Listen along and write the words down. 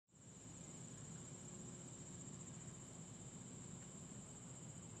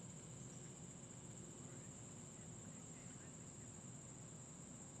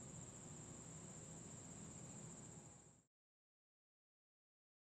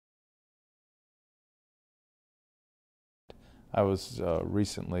I was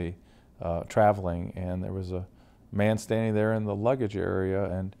recently traveling, and there was a man standing there in the luggage area,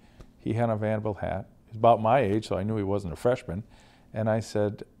 and he had a Vanderbilt hat. He was about my age, so I knew he wasn't a freshman. And I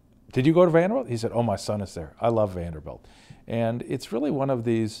said, "Did you go to Vanderbilt?" He said, "Oh, my son is there. I love Vanderbilt." And it's really one of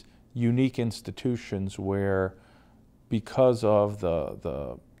these unique institutions where, because of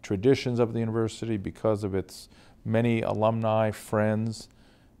the traditions of the university, because of its many alumni, friends,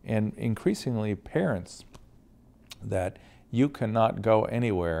 and increasingly parents, that you cannot go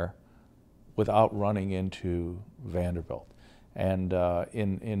anywhere without running into Vanderbilt. And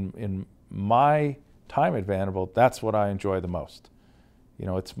in my time at Vanderbilt, that's what I enjoy the most. You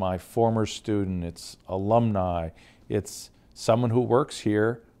know, it's my former student, it's alumni, it's someone who works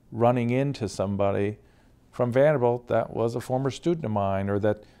here running into somebody from Vanderbilt that was a former student of mine or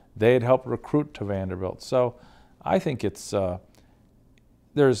that they had helped recruit to Vanderbilt. So I think it's,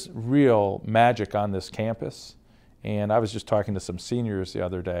 there's real magic on this campus. And I was just talking to some seniors the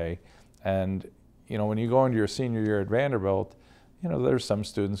other day, and you know, when you go into your senior year at Vanderbilt, you know, there's some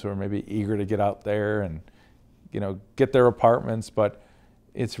students who are maybe eager to get out there and, you know, get their apartments, but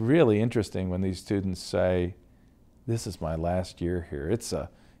it's really interesting when these students say, "This is my last year here.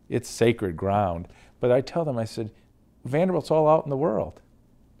 It's sacred ground." But I tell them, I said, Vanderbilt's all out in the world.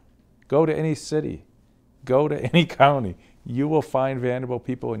 Go to any city, go to any county. You will find Vanderbilt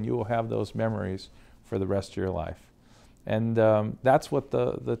people, and you will have those memories for the rest of your life. And that's what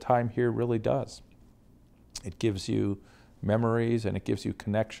the time here really does. It gives you memories, and it gives you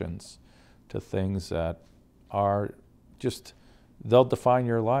connections to things that are just, they'll define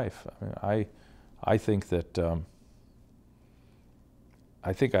your life. I mean, I think that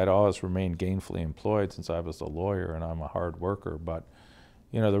I think I'd always remained gainfully employed since I was a lawyer, and I'm a hard worker. But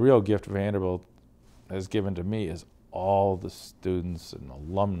you know, the real gift Vanderbilt has given to me is all the students and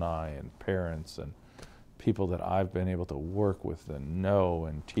alumni and parents and people that I've been able to work with and know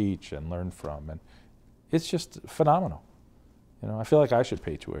and teach and learn from. And it's just phenomenal. You know, I feel like I should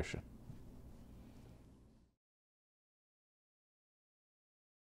pay tuition.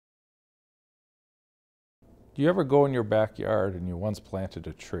 Do you ever go in your backyard and you once planted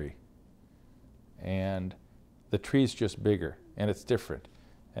a tree, and the tree's just bigger and it's different?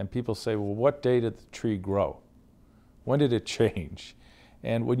 And people say, well, what day did the tree grow? When did it change?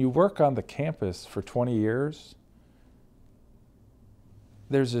 And when you work on the campus for 20 years,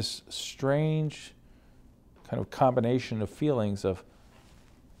 there's this strange kind of combination of feelings of,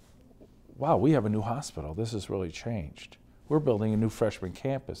 wow, we have a new hospital. This has really changed. We're building a new freshman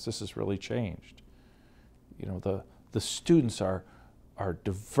campus. This has really changed. You know, the students are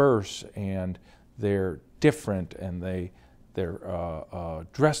diverse, and they're different, and they're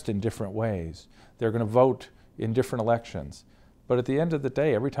dressed in different ways. They're going to vote in different elections. But at the end of the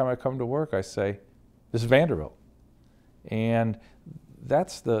day, every time I come to work, I say, this is Vanderbilt. And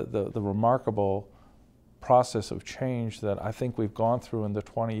that's the remarkable process of change that I think we've gone through in the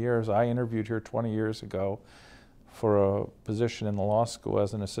 20 years. I interviewed here 20 years ago for a position in the law school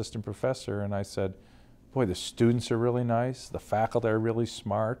as an assistant professor, and I said, boy, the students are really nice, the faculty are really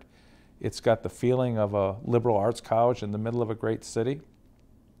smart. It's got the feeling of a liberal arts college in the middle of a great city.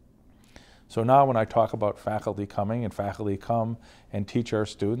 So now when I talk about faculty coming, and faculty come and teach our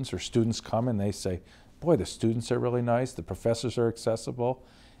students, or students come and they say, boy, the students are really nice, the professors are accessible,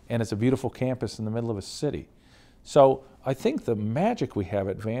 and it's a beautiful campus in the middle of a city. So I think the magic we have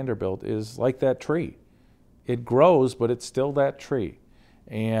at Vanderbilt is like that tree. It grows, but it's still that tree.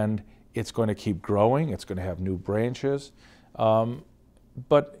 And it's going to keep growing, it's going to have new branches.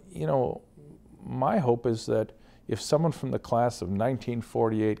 But, you know, my hope is that if someone from the class of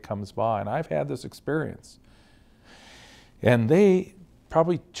 1948 comes by, and I've had this experience, and they,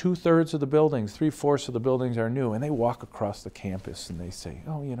 probably 2/3 of the buildings, 3/4 of the buildings are new, and they walk across the campus and they say,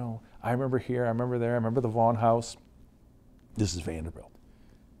 oh, you know, I remember here, I remember there, I remember the Vaughn House. This is Vanderbilt.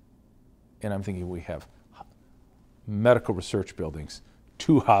 And I'm thinking, we have medical research buildings,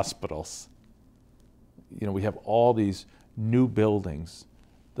 2 hospitals. You know, we have all these new buildings.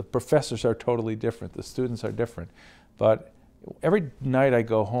 The professors are totally different, the students are different. But every night I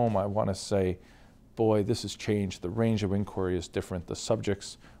go home, I want to say, boy, this has changed. The range of inquiry is different. The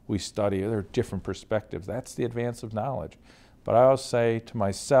subjects we study, there are different perspectives. That's the advance of knowledge. But I always say to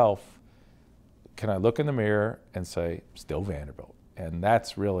myself, can I look in the mirror and say, still Vanderbilt? And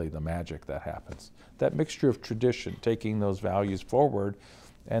that's really the magic that happens. That mixture of tradition, taking those values forward,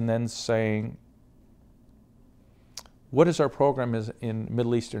 and then saying, what is our program in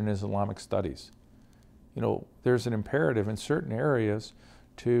Middle Eastern and Islamic studies? You know, there's an imperative in certain areas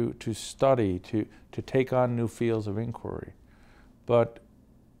to study, to take on new fields of inquiry. But,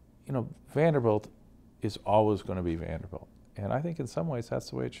 you know, Vanderbilt is always going to be Vanderbilt. And I think in some ways that's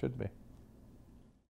the way it should be.